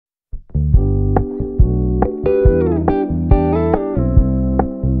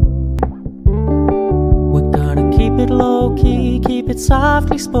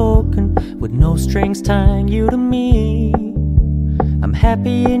softly spoken, with no strings tying you to me. I'm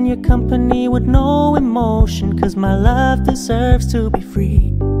happy in your company with no emotion, 'cause my love deserves to be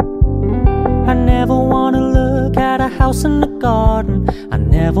free. I never wanna look at a house in the garden, I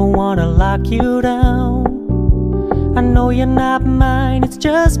never wanna lock you down. I know you're not mine, it's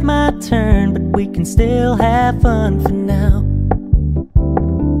just my turn, but we can still have fun for now.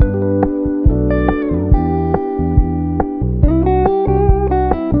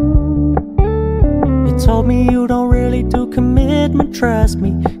 You told me you don't really do commitment, trust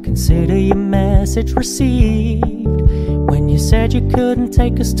me, consider your message received. When you said you couldn't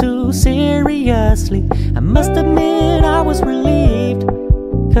take us too seriously, I must admit I was relieved.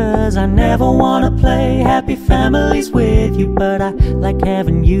 'Cause I never wanna play happy families with you, but I like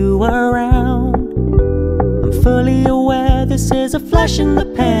having you around. I'm fully aware this is a flash in the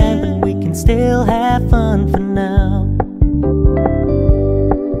pan, but we can still have fun for now.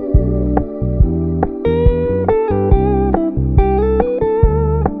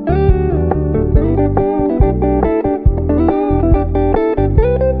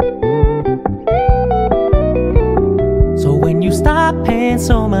 Stop paying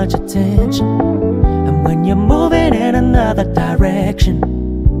so much attention, and when you're moving in another direction,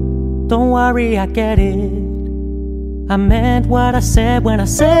 don't worry, I get it. I meant what I said when I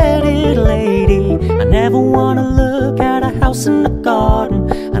said it, lady. I never wanna look at a house in the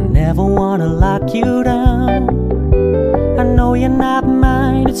garden, I never wanna lock you down. I know you're not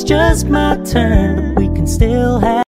mine, it's just my turn, but we can still have